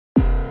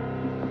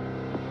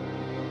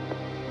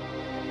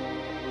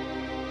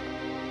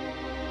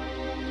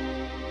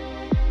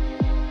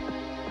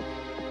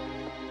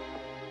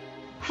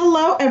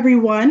Hello,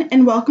 everyone,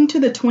 and welcome to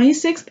the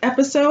 26th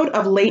episode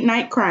of Late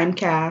Night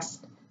Crimecast.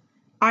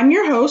 I'm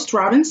your host,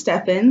 Robin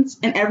Steffens,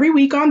 and every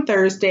week on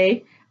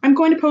Thursday, I'm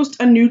going to post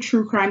a new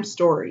true crime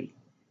story.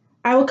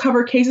 I will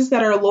cover cases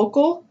that are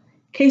local,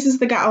 cases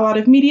that got a lot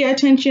of media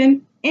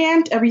attention,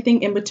 and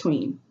everything in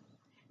between.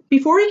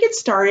 Before we get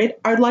started,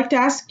 I would like to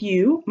ask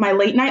you, my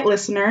late night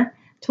listener,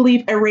 to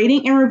leave a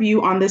rating and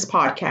review on this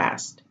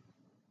podcast.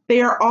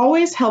 They are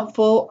always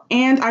helpful,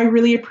 and I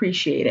really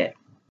appreciate it.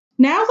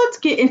 Now let's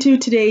get into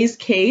today's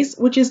case,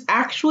 which is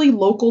actually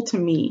local to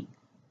me.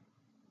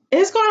 It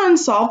has gone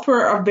unsolved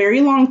for a very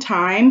long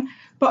time,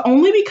 but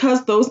only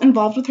because those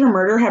involved with her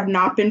murder have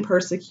not been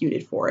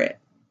persecuted for it.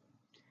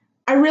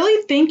 I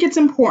really think it's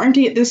important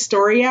to get this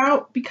story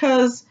out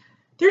because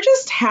there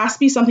just has to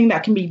be something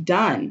that can be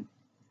done.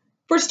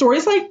 For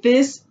stories like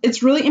this,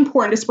 it's really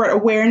important to spread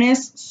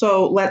awareness,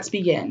 so let's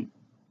begin.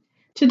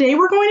 Today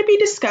we're going to be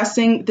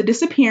discussing the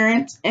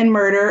disappearance and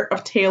murder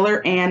of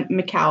Taylor Ann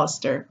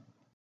McAllister.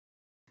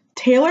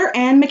 Taylor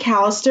Ann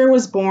McAllister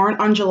was born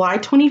on July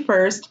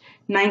 21st,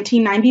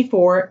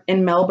 1994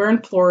 in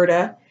Melbourne,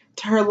 Florida,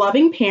 to her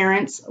loving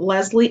parents,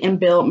 Leslie and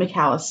Bill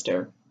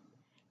McAllister.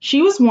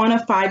 She was one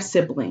of 5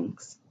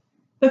 siblings.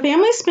 The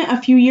family spent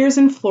a few years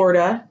in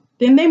Florida,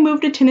 then they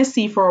moved to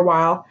Tennessee for a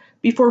while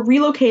before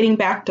relocating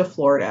back to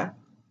Florida,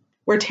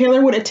 where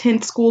Taylor would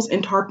attend schools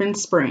in Tarpon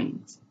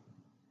Springs.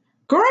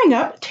 Growing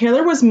up,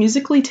 Taylor was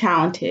musically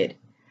talented.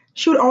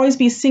 She would always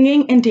be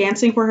singing and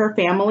dancing for her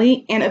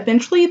family, and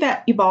eventually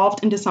that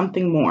evolved into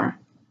something more.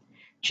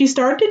 She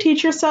started to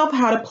teach herself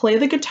how to play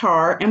the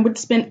guitar and would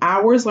spend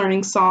hours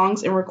learning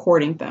songs and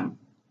recording them.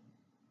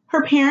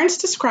 Her parents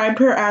described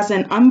her as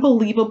an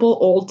unbelievable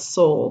old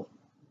soul.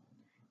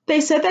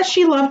 They said that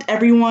she loved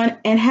everyone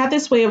and had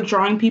this way of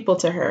drawing people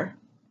to her.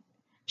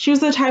 She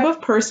was the type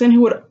of person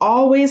who would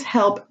always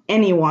help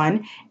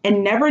anyone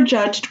and never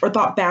judged or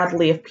thought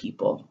badly of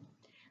people.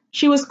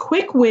 She was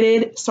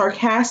quick-witted,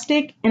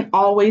 sarcastic, and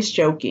always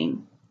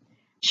joking.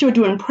 She would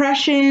do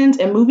impressions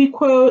and movie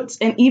quotes,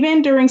 and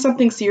even during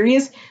something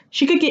serious,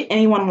 she could get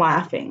anyone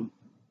laughing.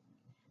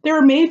 There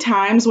were many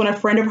times when a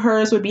friend of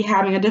hers would be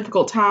having a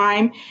difficult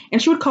time, and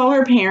she would call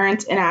her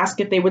parents and ask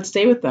if they would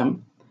stay with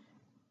them.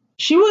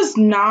 She was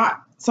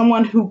not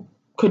someone who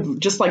could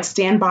just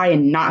stand by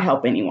and not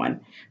help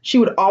anyone. She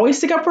would always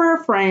stick up for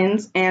her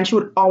friends, and she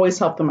would always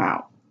help them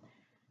out.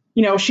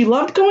 She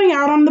loved going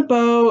out on the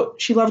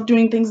boat. She loved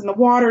doing things in the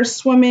water,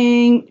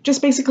 swimming,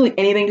 just basically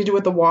anything to do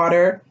with the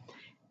water.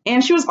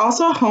 And she was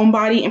also a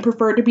homebody and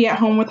preferred to be at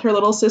home with her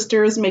little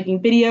sisters,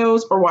 making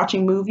videos or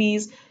watching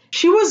movies.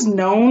 She was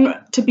known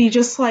to be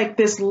just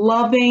this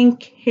loving,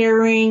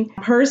 caring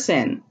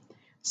person.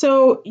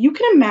 So you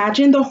can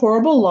imagine the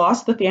horrible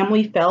loss the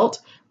family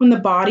felt when the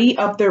body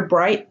of their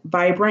bright,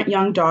 vibrant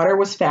young daughter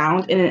was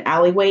found in an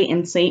alleyway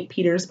in St.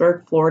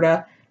 Petersburg,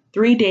 Florida,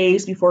 3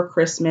 days before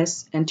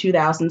Christmas in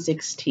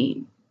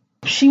 2016.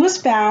 She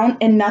was found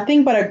in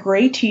nothing but a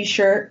gray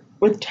t-shirt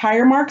with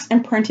tire marks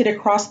imprinted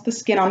across the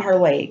skin on her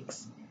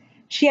legs.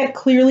 She had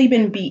clearly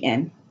been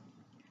beaten.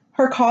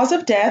 Her cause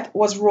of death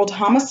was ruled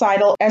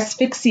homicidal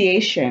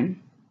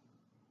asphyxiation.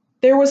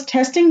 There was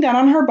testing done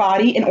on her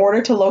body in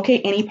order to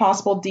locate any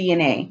possible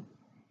DNA,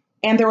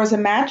 and there was a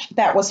match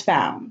that was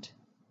found.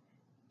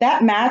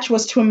 That match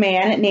was to a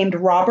man named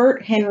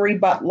Robert Henry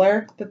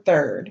Butler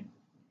III.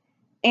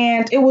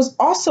 And it was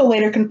also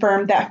later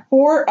confirmed that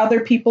 4 other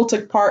people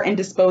took part in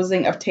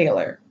disposing of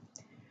Taylor.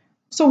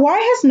 So why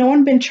has no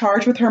one been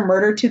charged with her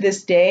murder to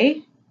this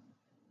day?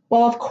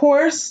 Well, of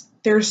course,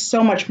 there's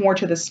so much more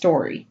to the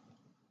story.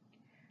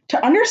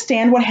 To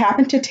understand what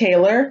happened to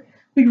Taylor,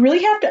 we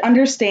really have to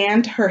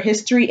understand her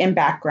history and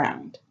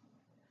background.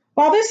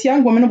 While this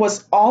young woman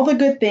was all the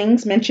good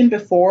things mentioned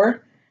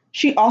before,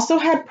 she also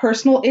had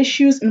personal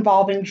issues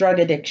involving drug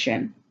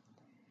addiction.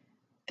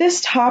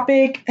 This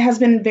topic has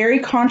been very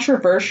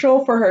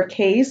controversial for her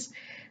case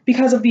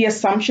because of the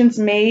assumptions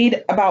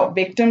made about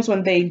victims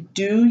when they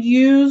do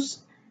use.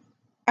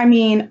 I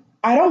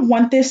don't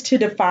want this to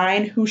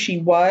define who she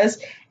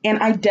was, and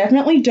I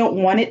definitely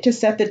don't want it to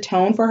set the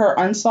tone for her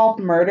unsolved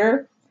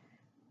murder,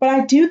 but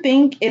I do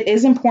think it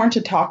is important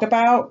to talk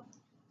about,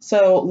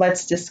 so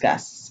let's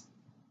discuss.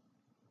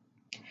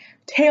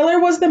 Taylor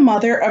was the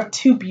mother of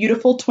 2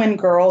 beautiful twin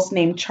girls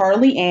named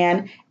Charlie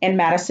Ann and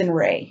Madison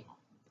Ray.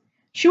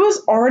 She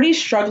was already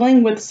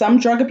struggling with some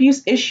drug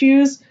abuse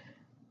issues,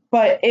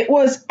 but it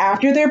was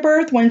after their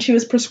birth when she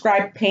was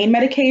prescribed pain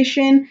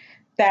medication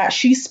that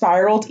she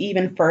spiraled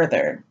even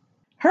further.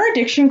 Her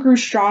addiction grew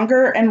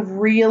stronger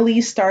and really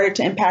started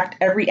to impact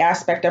every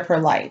aspect of her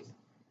life.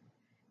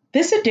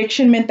 This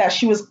addiction meant that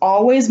she was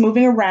always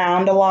moving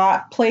around a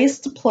lot, place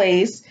to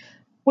place,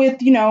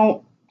 with,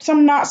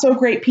 some not so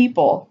great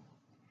people.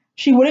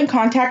 She wouldn't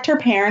contact her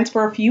parents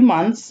for a few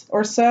months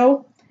or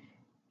so,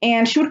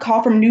 and she would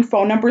call from new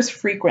phone numbers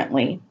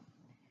frequently.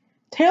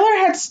 Taylor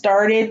had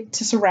started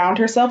to surround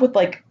herself with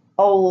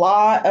a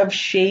lot of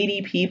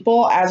shady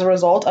people as a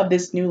result of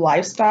this new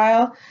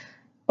lifestyle,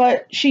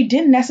 but she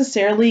didn't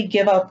necessarily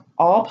give up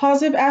all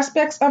positive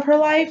aspects of her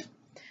life.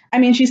 I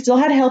mean, she still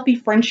had healthy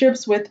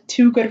friendships with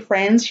two good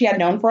friends she had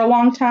known for a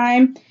long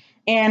time.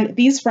 And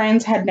these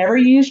friends had never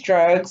used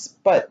drugs,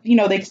 but,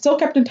 they still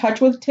kept in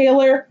touch with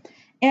Taylor.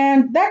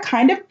 And that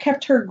kind of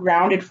kept her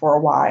grounded for a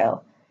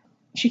while.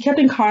 She kept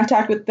in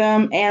contact with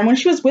them. And when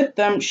she was with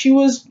them, she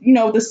was,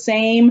 the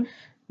same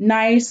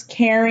nice,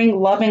 caring,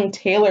 loving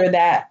Taylor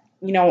that,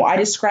 I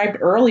described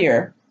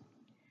earlier.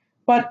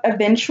 But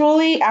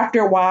eventually,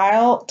 after a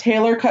while,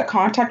 Taylor cut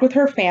contact with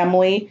her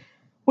family,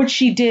 which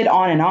she did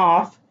on and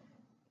off.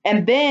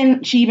 And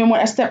then she even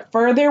went a step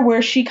further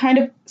where she kind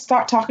of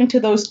stopped talking to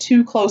those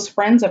two close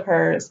friends of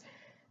hers.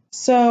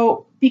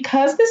 So,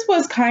 because this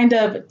was kind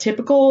of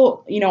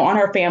typical, on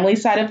her family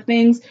side of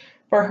things,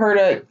 for her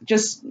to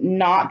just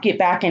not get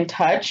back in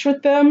touch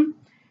with them,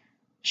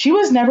 she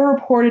was never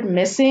reported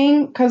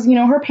missing because,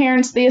 her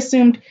parents, they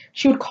assumed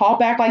she would call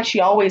back like she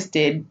always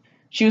did.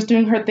 She was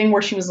doing her thing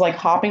where she was like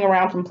hopping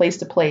around from place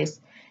to place.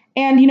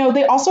 And,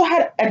 they also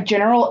had a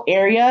general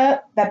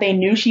area that they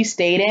knew she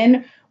stayed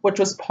in, which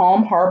was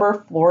Palm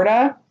Harbor,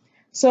 Florida.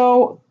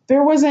 So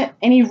there wasn't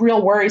any real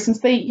worry since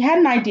they had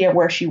an idea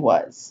where she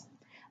was.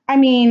 I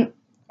mean,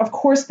 of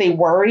course they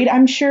worried,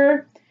 I'm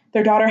sure.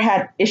 Their daughter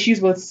had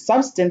issues with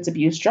substance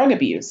abuse, drug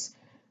abuse.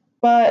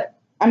 But,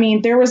 I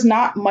mean, there was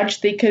not much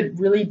they could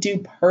really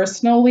do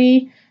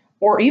personally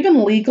or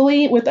even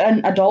legally with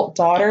an adult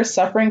daughter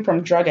suffering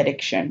from drug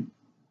addiction.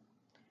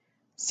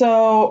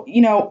 So,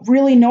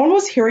 really no one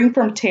was hearing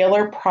from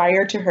Taylor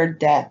prior to her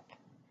death.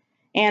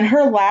 And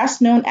her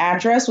last known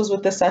address was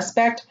with the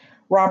suspect,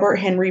 Robert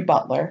Henry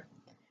Butler.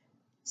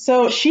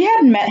 So she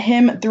had met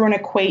him through an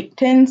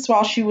acquaintance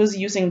while she was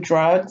using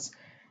drugs.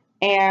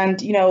 And,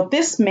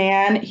 this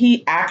man,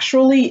 he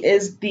actually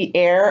is the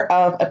heir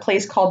of a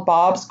place called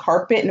Bob's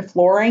Carpet and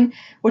Flooring,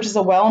 which is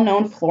a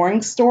well-known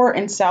flooring store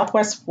in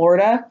Southwest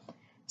Florida.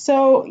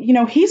 So,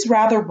 he's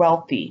rather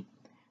wealthy.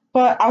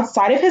 But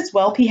outside of his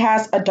wealth, he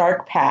has a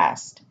dark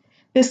past.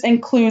 This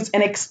includes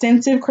an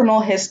extensive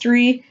criminal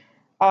history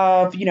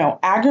of,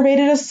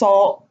 aggravated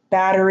assault,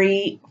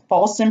 battery,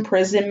 false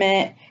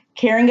imprisonment,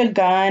 carrying a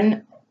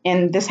gun,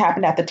 and this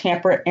happened at the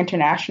Tampa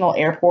International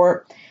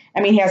Airport.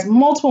 I mean, he has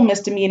multiple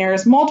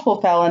misdemeanors,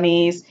 multiple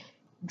felonies,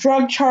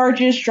 drug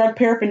charges, drug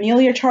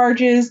paraphernalia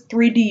charges,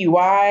 3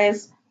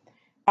 DUIs.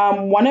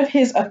 One of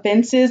his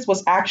offenses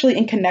was actually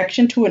in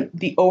connection to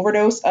the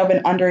overdose of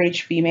an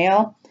underage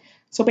female.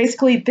 So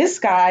basically, this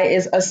guy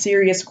is a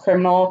serious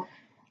criminal.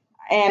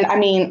 And I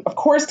mean, of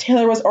course,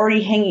 Taylor was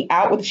already hanging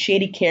out with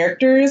shady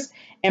characters,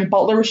 and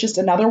Butler was just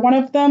another one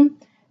of them.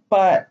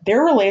 But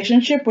their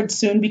relationship would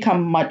soon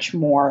become much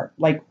more.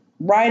 Like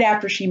right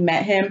after she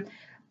met him,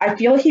 I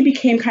feel he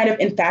became kind of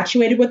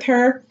infatuated with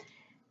her.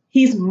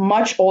 He's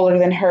much older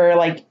than her,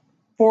 like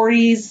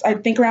 40s, I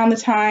think around the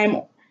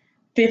time,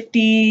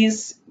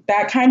 50s,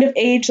 that kind of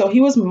age. So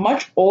he was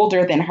much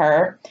older than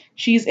her.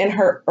 She's in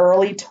her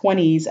early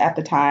 20s at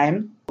the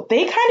time.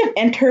 They kind of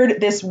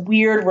entered this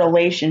weird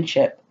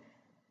relationship.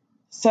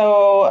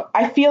 So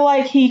I feel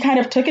like he kind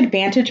of took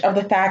advantage of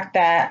the fact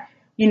that,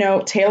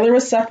 Taylor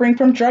was suffering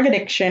from drug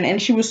addiction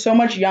and she was so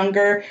much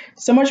younger,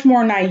 so much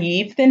more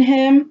naive than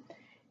him.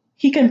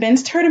 He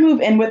convinced her to move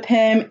in with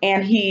him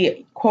and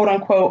he, quote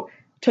unquote,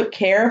 took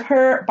care of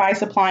her by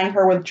supplying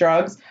her with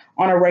drugs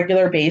on a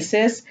regular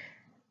basis.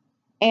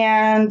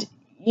 And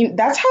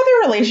that's how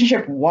their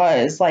relationship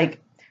was.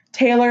 Like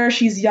Taylor,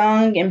 she's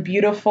young and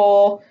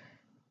beautiful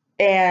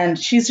and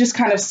she's just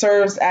kind of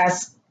serves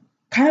as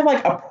kind of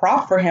like a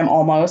prop for him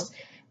almost.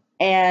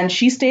 And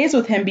she stays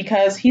with him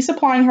because he's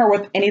supplying her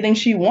with anything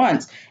she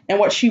wants. And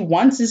what she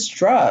wants is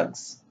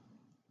drugs.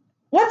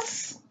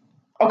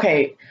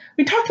 Okay,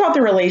 we talked about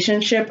the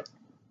relationship,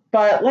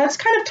 but let's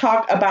kind of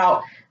talk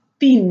about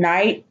the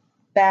night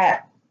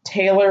that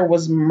Taylor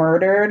was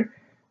murdered,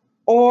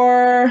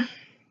 or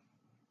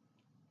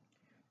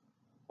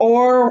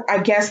I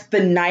guess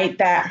the night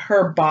that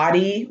her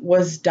body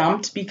was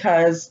dumped,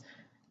 because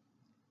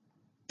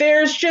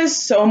there's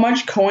just so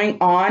much going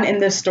on in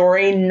this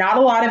story. Not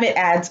a lot of it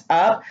adds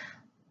up.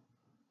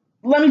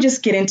 Let me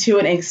just get into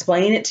it and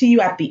explain it to you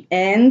at the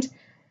end.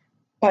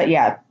 But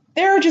yeah,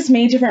 there are just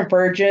many different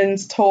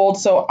versions told,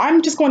 so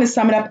I'm just going to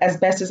sum it up as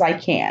best as I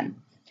can.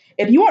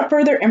 If you want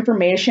further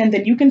information,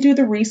 then you can do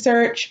the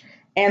research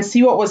and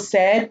see what was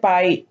said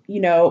by,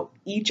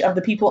 each of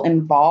the people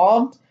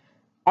involved.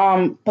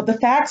 But the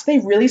facts, they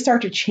really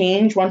start to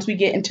change once we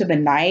get into the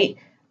night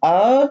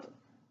of.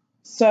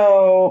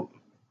 So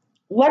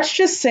let's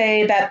just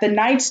say that the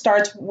night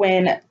starts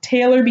when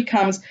Taylor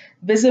becomes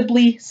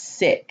visibly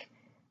sick.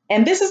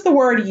 And this is the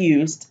word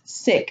used,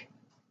 sick,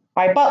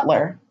 by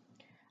Butler.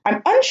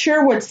 I'm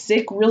unsure what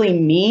sick really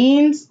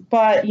means,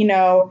 but,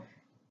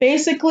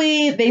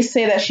 basically they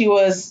say that she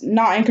was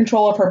not in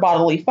control of her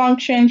bodily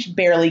function, she's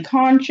barely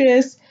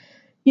conscious.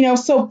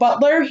 So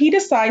Butler, he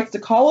decides to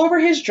call over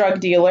his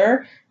drug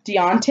dealer,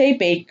 Deontay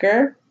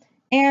Baker,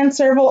 and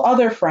several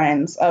other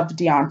friends of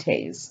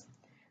Deontay's.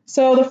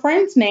 So the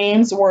friends'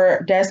 names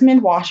were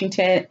Desmond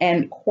Washington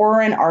and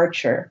Corin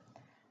Archer.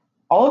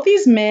 All of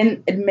these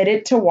men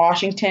admitted to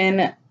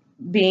Washington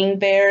being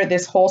there,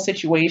 this whole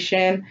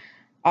situation,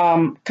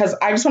 Because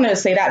I just wanted to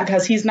say that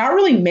because he's not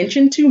really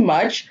mentioned too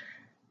much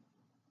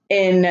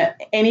in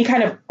any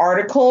kind of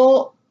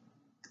article.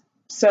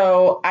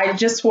 So I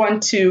just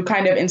want to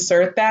kind of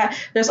insert that.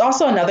 There's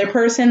also another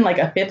person, like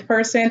a fifth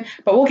person,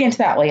 but we'll get into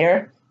that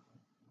later.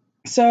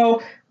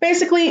 So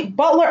basically,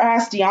 Butler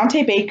asked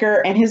Deontay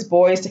Baker and his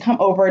boys to come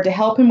over to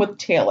help him with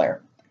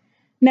Taylor.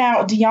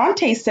 Now,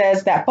 Deontay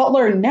says that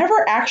Butler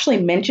never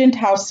actually mentioned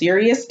how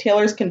serious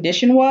Taylor's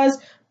condition was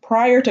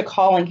prior to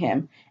calling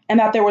him, and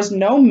that there was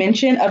no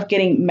mention of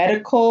getting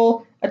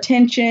medical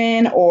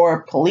attention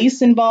or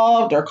police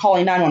involved or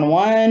calling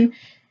 911.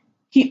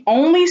 He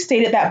only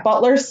stated that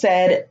Butler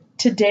said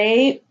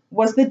today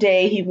was the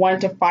day he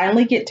wanted to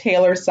finally get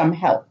Taylor some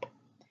help.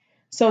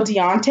 So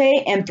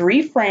Deontay and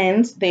three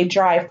friends, they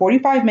drive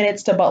 45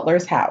 minutes to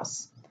Butler's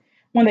house.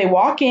 When they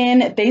walk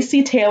in, they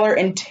see Taylor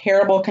in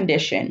terrible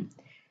condition.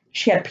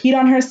 She had peed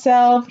on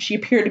herself, she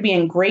appeared to be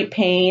in great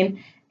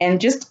pain,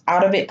 and just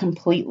out of it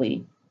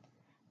completely.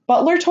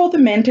 Butler told the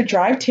men to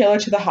drive Taylor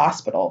to the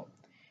hospital.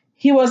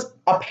 He was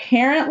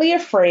apparently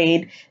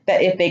afraid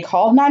that if they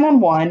called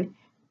 911,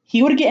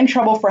 he would get in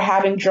trouble for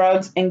having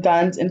drugs and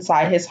guns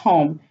inside his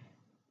home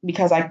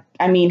because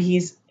I mean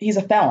he's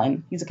a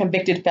felon. He's a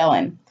convicted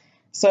felon.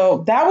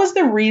 So that was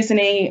the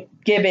reasoning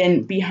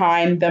given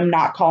behind them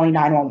not calling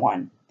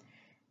 911.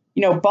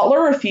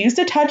 Butler refused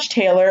to touch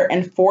Taylor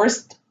and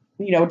forced,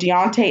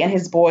 Deontay and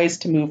his boys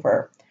to move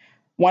her.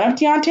 One of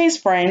Deontay's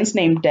friends,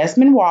 named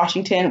Desmond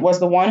Washington, was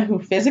the one who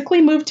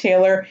physically moved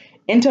Taylor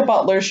into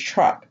Butler's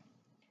truck.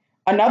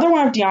 Another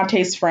one of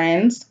Deontay's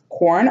friends,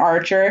 Corin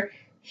Archer,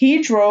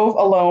 he drove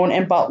alone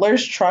in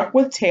Butler's truck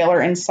with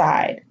Taylor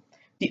inside.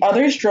 The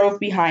others drove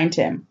behind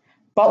him.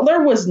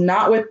 Butler was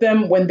not with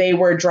them when they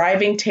were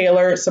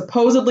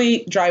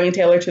supposedly driving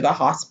Taylor to the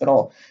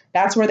hospital.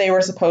 That's where they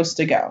were supposed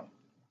to go.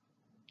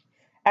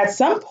 At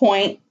some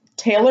point,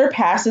 Taylor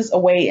passes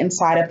away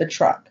inside of the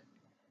truck.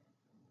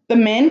 The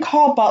men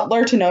call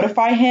Butler to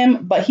notify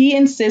him, but he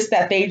insists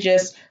that they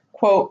just,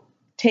 quote,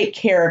 take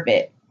care of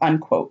it,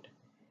 unquote.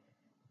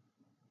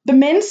 The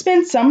men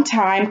spend some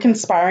time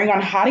conspiring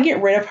on how to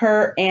get rid of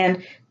her,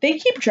 and they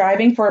keep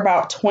driving for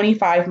about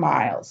 25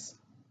 miles.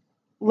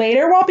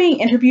 Later, while being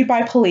interviewed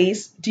by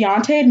police,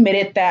 Deontay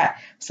admitted that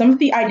some of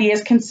the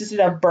ideas consisted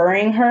of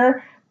burying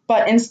her,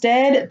 but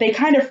instead they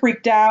kind of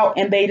freaked out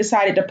and they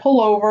decided to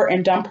pull over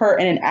and dump her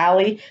in an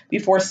alley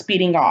before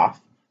speeding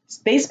off.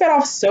 They sped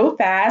off so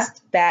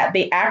fast that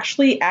they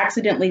actually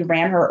accidentally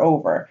ran her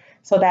over,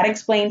 so that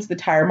explains the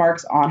tire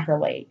marks on her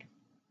leg.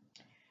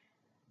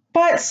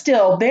 But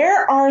still,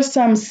 there are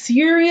some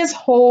serious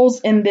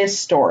holes in this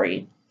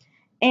story,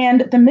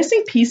 and the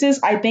missing pieces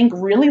I think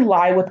really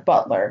lie with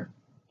Butler.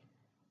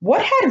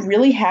 What had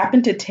really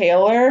happened to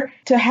Taylor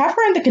to have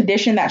her in the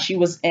condition that she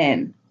was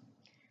in?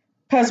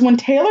 Because when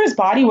Taylor's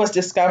body was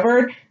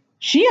discovered,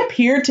 she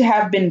appeared to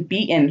have been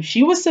beaten.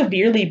 She was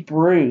severely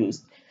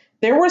bruised.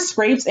 There were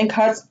scrapes and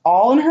cuts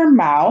all in her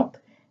mouth.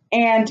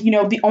 And,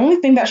 the only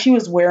thing that she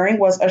was wearing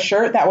was a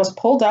shirt that was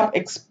pulled up,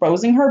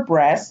 exposing her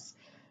breasts.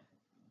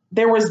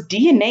 There was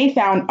DNA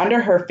found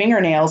under her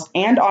fingernails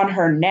and on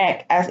her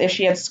neck as if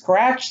she had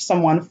scratched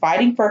someone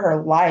fighting for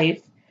her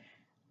life.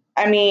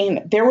 I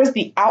mean, there was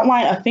the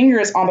outline of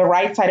fingers on the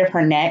right side of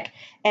her neck,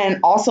 and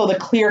also the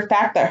clear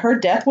fact that her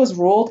death was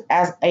ruled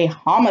as a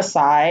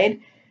homicide.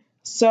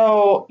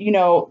 So,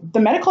 the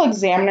medical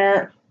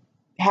examiner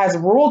has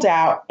ruled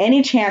out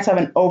any chance of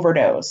an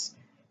overdose.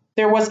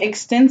 There was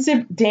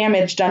extensive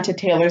damage done to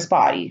Taylor's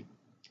body.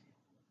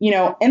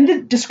 In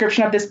the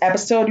description of this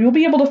episode, you'll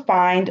be able to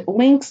find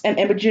links and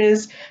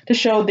images to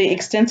show the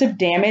extensive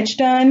damage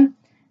done.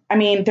 I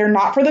mean, they're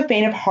not for the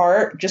faint of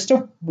heart. Just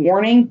a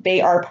warning,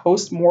 they are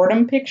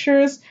post-mortem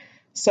pictures.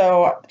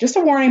 So just a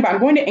warning, but I'm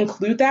going to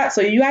include that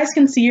so you guys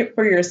can see it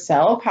for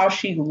yourself, how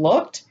she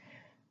looked.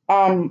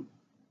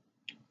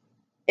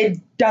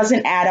 It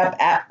doesn't add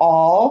up at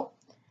all.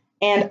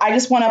 And I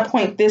just want to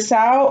point this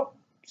out.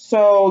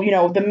 So,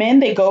 the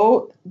men, they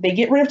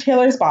get rid of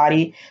Taylor's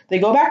body. They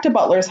go back to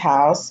Butler's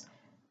house.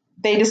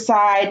 They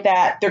decide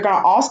that they're going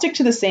to all stick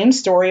to the same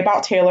story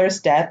about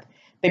Taylor's death.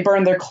 They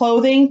burn their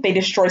clothing, they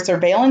destroy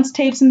surveillance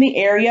tapes in the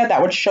area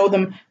that would show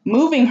them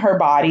moving her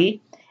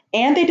body,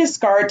 and they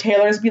discard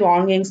Taylor's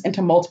belongings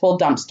into multiple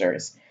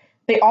dumpsters.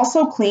 They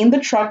also cleaned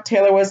the truck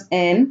Taylor was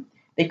in,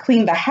 they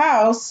cleaned the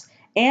house,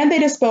 and they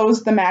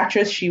disposed the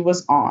mattress she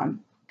was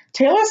on.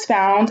 Taylor's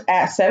found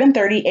at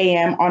 7:30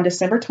 a.m. on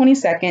December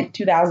 22nd,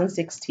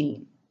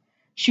 2016.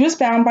 She was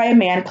found by a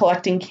man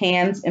collecting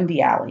cans in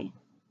the alley.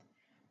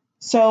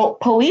 So,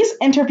 police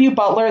interviewed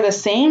Butler the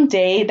same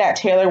day that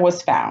Taylor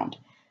was found.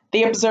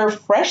 They observed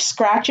fresh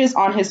scratches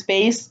on his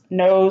face,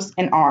 nose,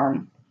 and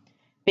arm.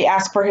 They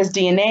asked for his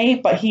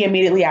DNA, but he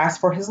immediately asked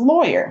for his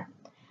lawyer.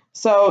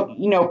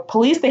 So,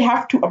 police, they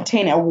have to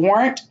obtain a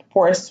warrant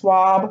for a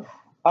swab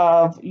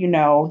of,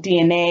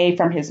 DNA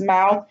from his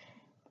mouth.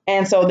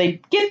 And so they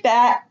get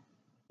that,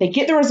 they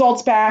get the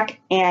results back,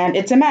 and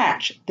it's a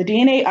match. The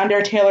DNA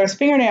under Taylor's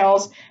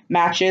fingernails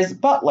matches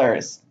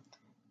Butler's.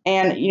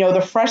 And,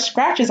 the fresh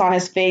scratches on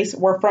his face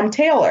were from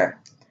Taylor.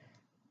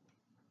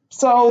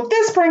 So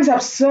this brings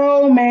up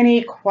so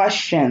many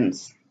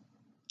questions.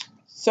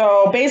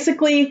 So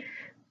basically,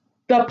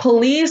 the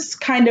police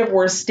kind of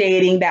were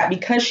stating that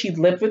because she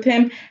lived with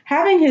him,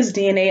 having his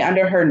DNA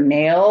under her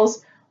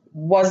nails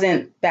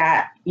wasn't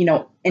that,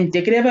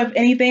 indicative of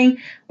anything.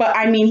 But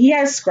I mean, he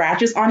has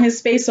scratches on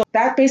his face. So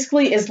that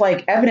basically is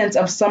like evidence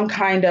of some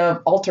kind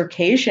of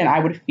altercation, I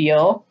would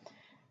feel.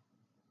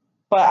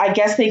 But I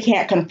guess they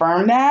can't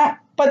confirm that.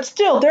 But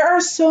still, there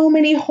are so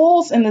many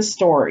holes in this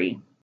story.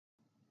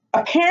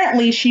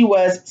 Apparently, she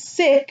was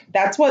sick.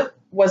 That's what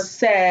was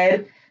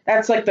said.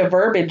 That's like the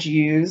verbiage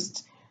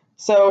used.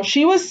 So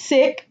she was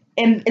sick,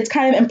 and it's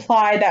kind of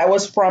implied that it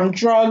was from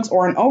drugs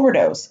or an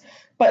overdose.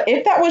 But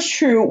if that was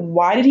true,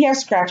 why did he have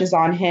scratches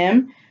on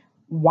him?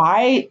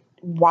 Why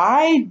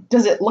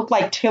does it look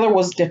like Taylor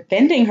was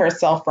defending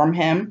herself from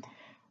him?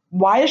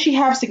 Why does she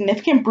have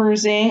significant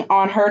bruising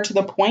on her to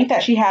the point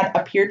that she had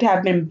appeared to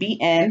have been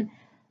beaten?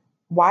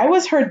 Why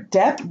was her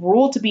death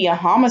ruled to be a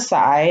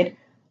homicide?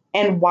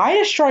 And why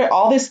destroy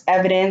all this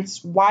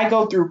evidence? Why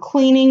go through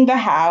cleaning the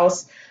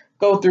house,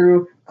 go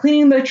through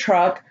cleaning the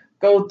truck,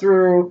 go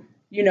through,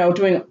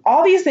 doing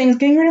all these things,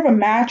 getting rid of a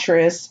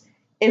mattress,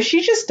 if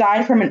she just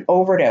died from an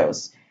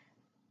overdose?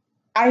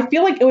 I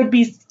feel like it would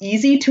be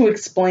easy to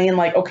explain,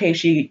 like, okay,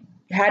 she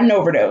had an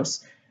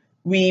overdose.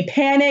 We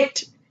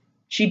panicked,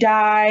 she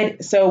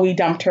died, so we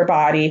dumped her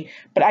body.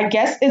 But I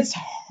guess it's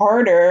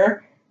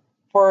harder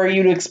for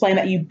you to explain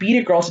that you beat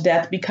a girl to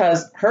death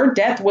because her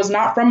death was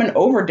not from an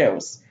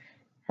overdose.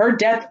 Her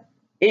death,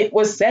 it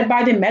was said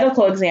by the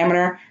medical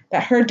examiner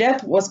that her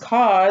death was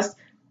caused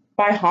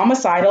by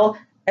homicidal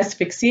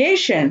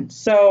asphyxiation.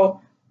 So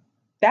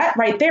that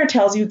right there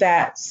tells you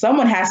that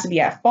someone has to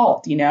be at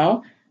fault,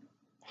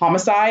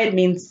 Homicide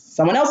means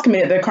someone else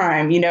committed the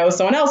crime,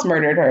 someone else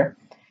murdered her.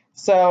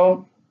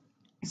 So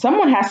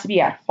someone has to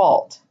be at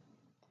fault.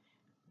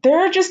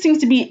 There just seems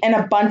to be an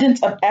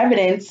abundance of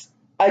evidence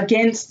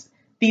against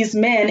these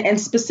men, and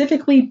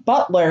specifically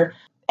Butler.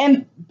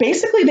 And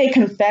basically they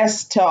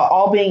confessed to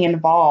all being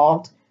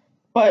involved.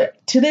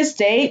 But to this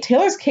day,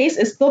 Taylor's case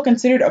is still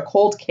considered a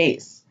cold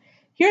case.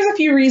 Here's a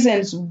few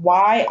reasons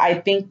why I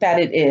think that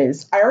it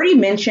is. I already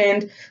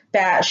mentioned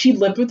that she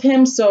lived with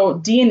him, so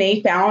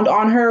DNA found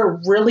on her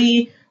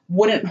really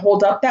wouldn't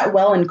hold up that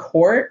well in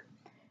court.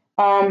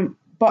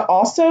 But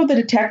also the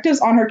detectives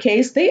on her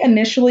case, they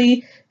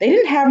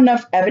didn't have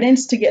enough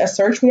evidence to get a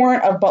search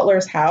warrant of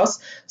Butler's house.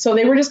 So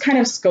they were just kind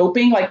of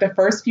scoping, like the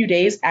first few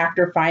days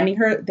after finding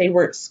her, they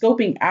were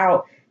scoping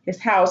out his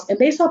house, and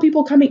they saw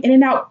people coming in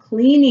and out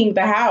cleaning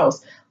the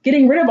house,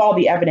 getting rid of all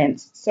the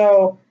evidence.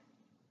 So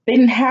they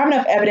didn't have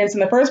enough evidence in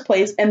the first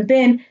place. And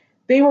then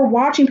they were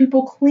watching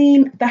people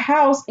clean the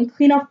house and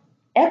clean up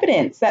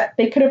evidence that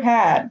they could have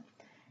had.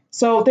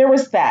 So there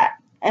was that.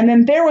 And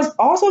then there was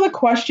also the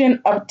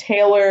question of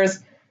Taylor's,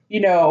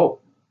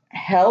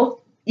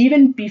 health.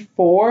 Even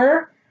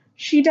before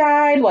she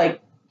died,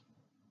 like,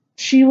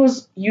 she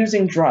was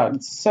using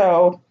drugs.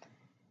 So,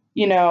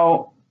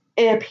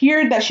 it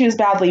appeared that she was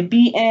badly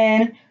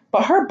beaten,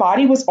 but her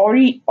body was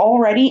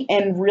already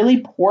in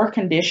really poor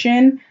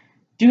condition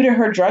due to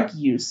her drug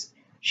use.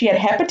 She had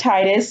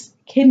hepatitis,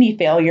 kidney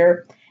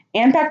failure,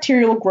 and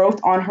bacterial growth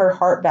on her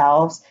heart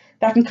valves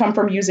that can come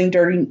from using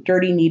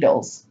dirty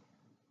needles.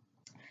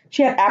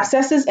 She had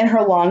abscesses in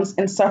her lungs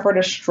and suffered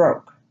a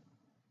stroke.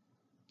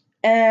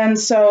 And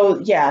so,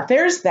 yeah,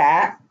 there's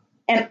that.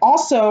 And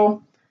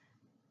also,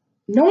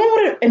 no one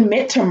would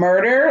admit to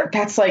murder.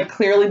 That's like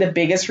clearly the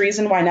biggest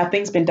reason why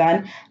nothing's been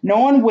done. No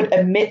one would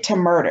admit to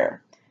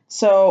murder.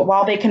 So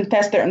while they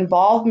confessed their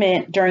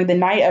involvement during the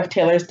night of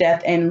Taylor's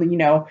death and,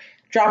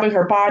 dropping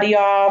her body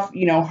off,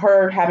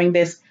 her having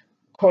this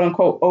quote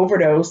unquote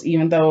overdose,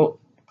 even though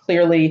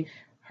clearly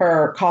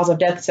her cause of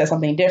death says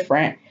something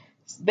different.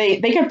 They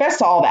confessed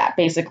to all that,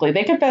 basically.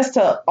 They confessed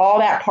to all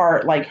that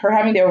part, like her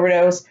having the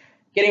overdose,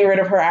 getting rid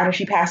of her after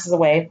she passes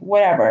away,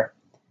 whatever.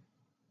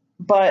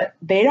 But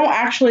they don't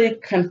actually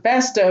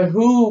confess to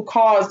who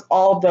caused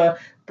all the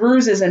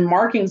bruises and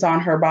markings on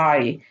her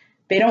body.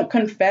 They don't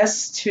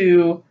confess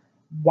to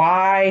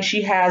why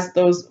she has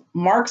those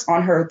marks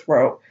on her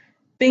throat.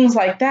 Things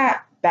like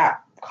that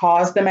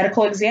caused the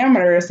medical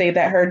examiner to say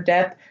that her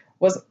death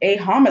was a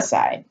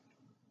homicide.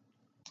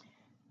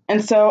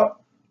 And so,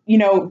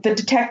 the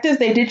detectives,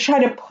 they did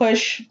try to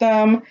push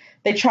them.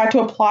 They tried to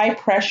apply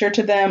pressure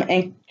to them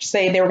and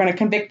say they were going to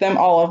convict them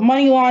all of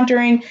money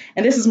laundering.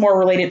 And this is more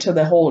related to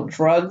the whole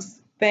drugs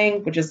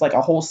thing, which is like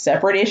a whole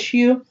separate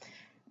issue.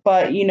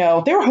 But,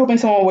 they were hoping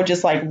someone would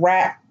just like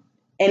rat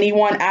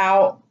anyone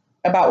out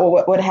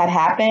about what had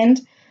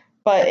happened.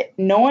 But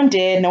no one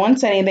did. No one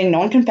said anything. No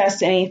one confessed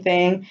to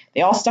anything.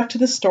 They all stuck to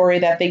the story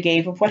that they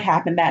gave of what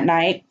happened that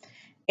night.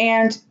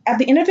 And at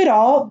the end of it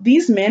all,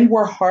 these men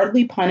were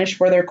hardly punished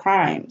for their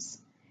crimes.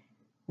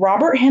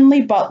 Robert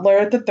Henley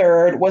Butler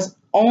III was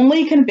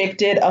only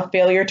convicted of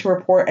failure to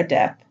report a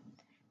death.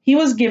 He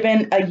was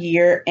given a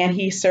year and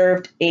he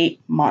served 8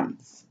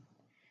 months.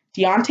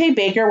 Deontay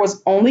Baker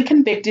was only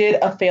convicted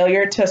of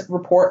failure to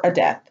report a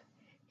death.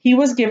 He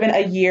was given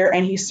a year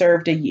and he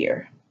served a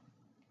year.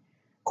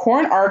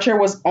 Corin Archer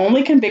was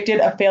only convicted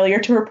of failure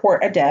to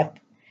report a death.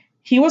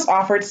 He was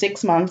offered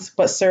 6 months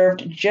but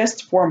served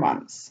just 4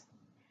 months.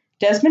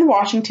 Desmond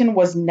Washington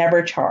was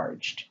never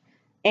charged.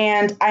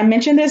 And I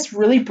mentioned this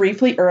really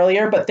briefly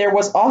earlier, but there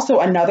was also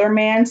another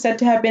man said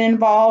to have been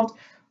involved,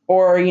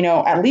 or,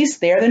 at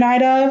least there the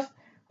night of,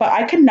 but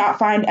I could not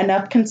find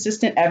enough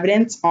consistent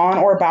evidence on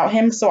or about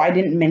him, so I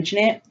didn't mention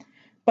it.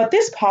 But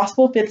this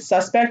possible fifth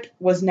suspect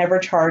was never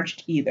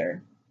charged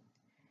either.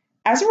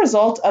 As a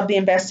result of the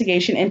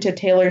investigation into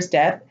Taylor's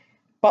death,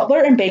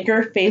 Butler and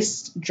Baker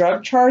faced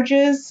drug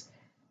charges,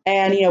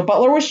 and,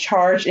 Butler was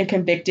charged and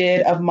convicted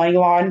of money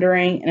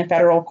laundering in a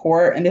federal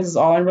court, and this is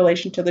all in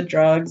relation to the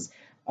drugs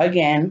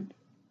again.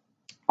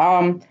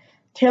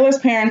 Taylor's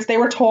parents, they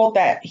were told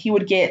that he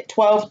would get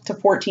 12 to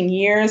 14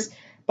 years,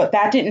 but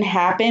that didn't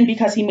happen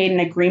because he made an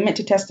agreement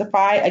to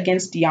testify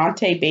against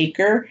Deontay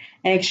Baker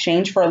in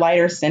exchange for a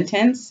lighter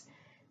sentence.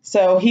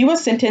 So he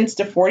was sentenced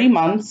to 40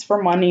 months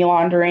for money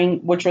laundering,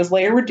 which was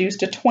later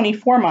reduced to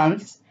 24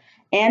 months,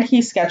 and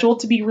he's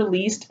scheduled to be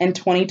released in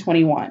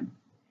 2021.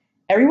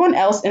 Everyone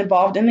else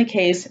involved in the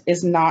case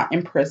is not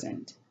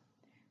imprisoned.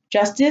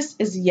 Justice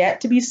is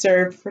yet to be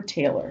served for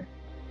Taylor.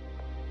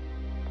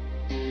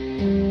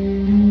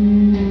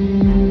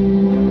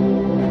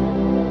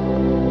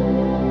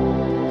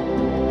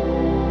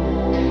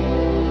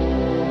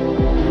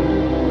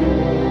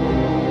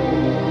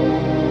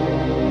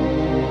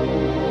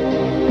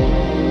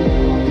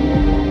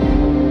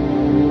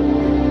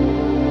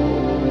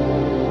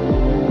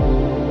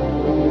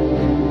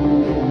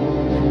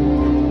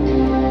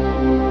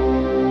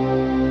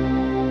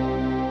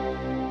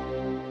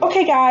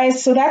 Okay,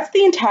 guys, so that's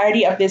the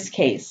entirety of this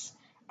case.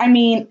 I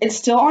mean, it's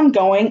still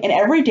ongoing, and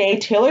every day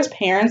Taylor's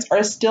parents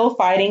are still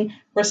fighting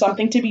for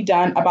something to be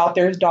done about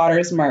their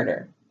daughter's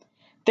murder.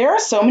 There are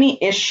so many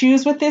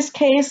issues with this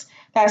case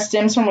that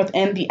stems from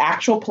within the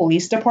actual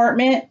police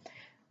department.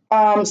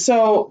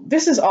 So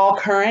this is all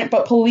current,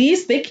 but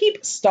police, they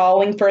keep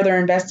stalling further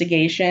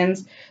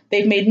investigations.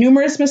 They've made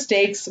numerous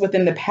mistakes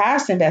within the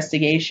past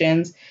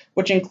investigations,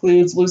 which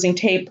includes losing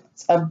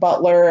tapes of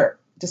Butler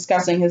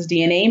discussing his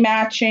DNA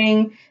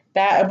matching,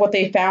 that of what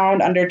they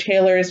found under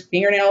Taylor's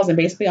fingernails and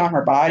basically on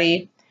her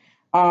body.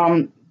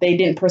 They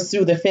didn't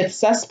pursue the fifth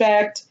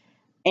suspect,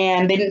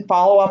 and they didn't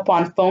follow up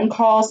on phone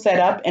calls set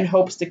up in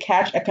hopes to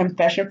catch a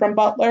confession from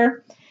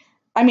Butler.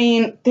 I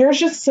mean, there's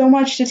just so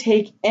much to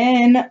take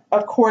in,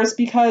 of course,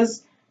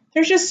 because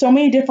there's just so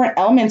many different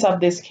elements of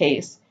this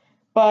case,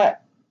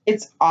 but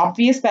it's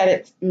obvious that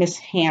it's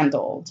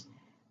mishandled.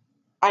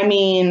 I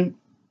mean,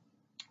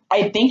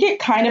 I think it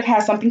kind of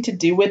has something to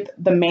do with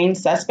the main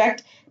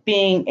suspect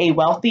being a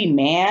wealthy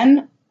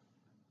man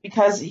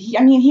because,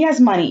 he has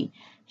money.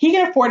 He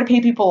can afford to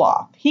pay people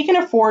off. He can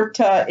afford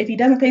to, if he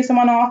doesn't pay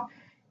someone off,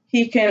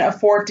 he can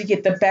afford to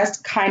get the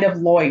best kind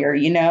of lawyer,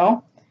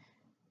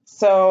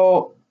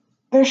 So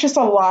there's just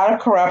a lot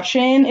of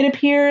corruption, it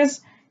appears,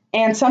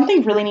 and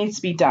something really needs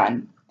to be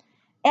done.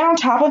 And on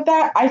top of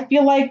that, I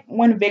feel like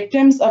when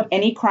victims of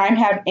any crime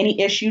have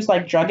any issues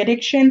like drug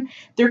addiction,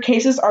 their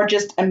cases are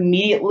just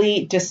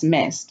immediately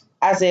dismissed,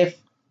 as if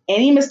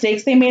any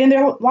mistakes they made in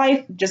their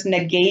life just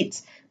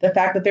negates the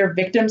fact that they're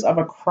victims of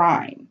a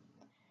crime.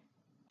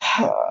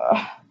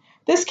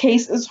 This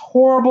case is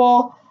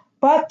horrible,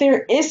 but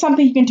there is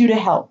something you can do to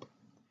help.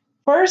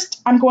 First,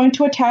 I'm going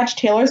to attach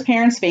Taylor's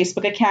parents'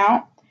 Facebook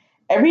account.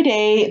 Every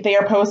day, they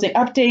are posting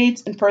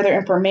updates and further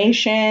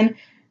information.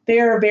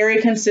 They are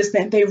very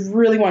consistent. They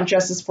really want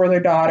justice for their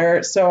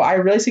daughter. So I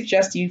really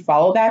suggest you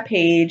follow that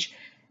page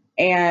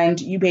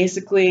and you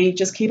basically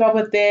just keep up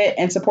with it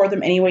and support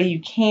them any way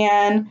you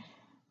can.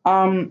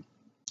 I'm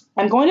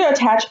going to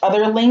attach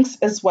other links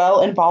as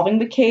well involving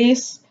the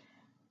case.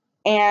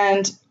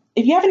 And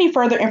if you have any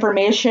further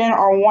information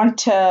or want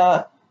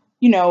to,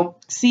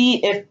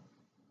 see if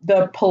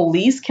the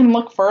police can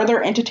look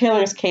further into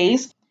Taylor's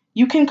case,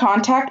 you can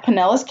contact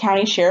Pinellas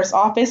County Sheriff's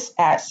Office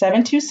at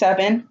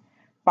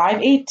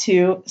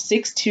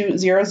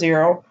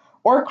 727-582-6200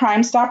 or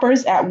Crime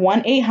Stoppers at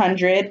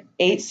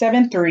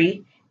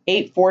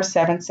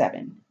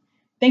 1-800-873-8477.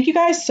 Thank you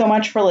guys so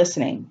much for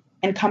listening,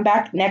 and come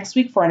back next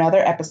week for another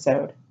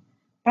episode.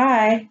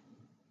 Bye!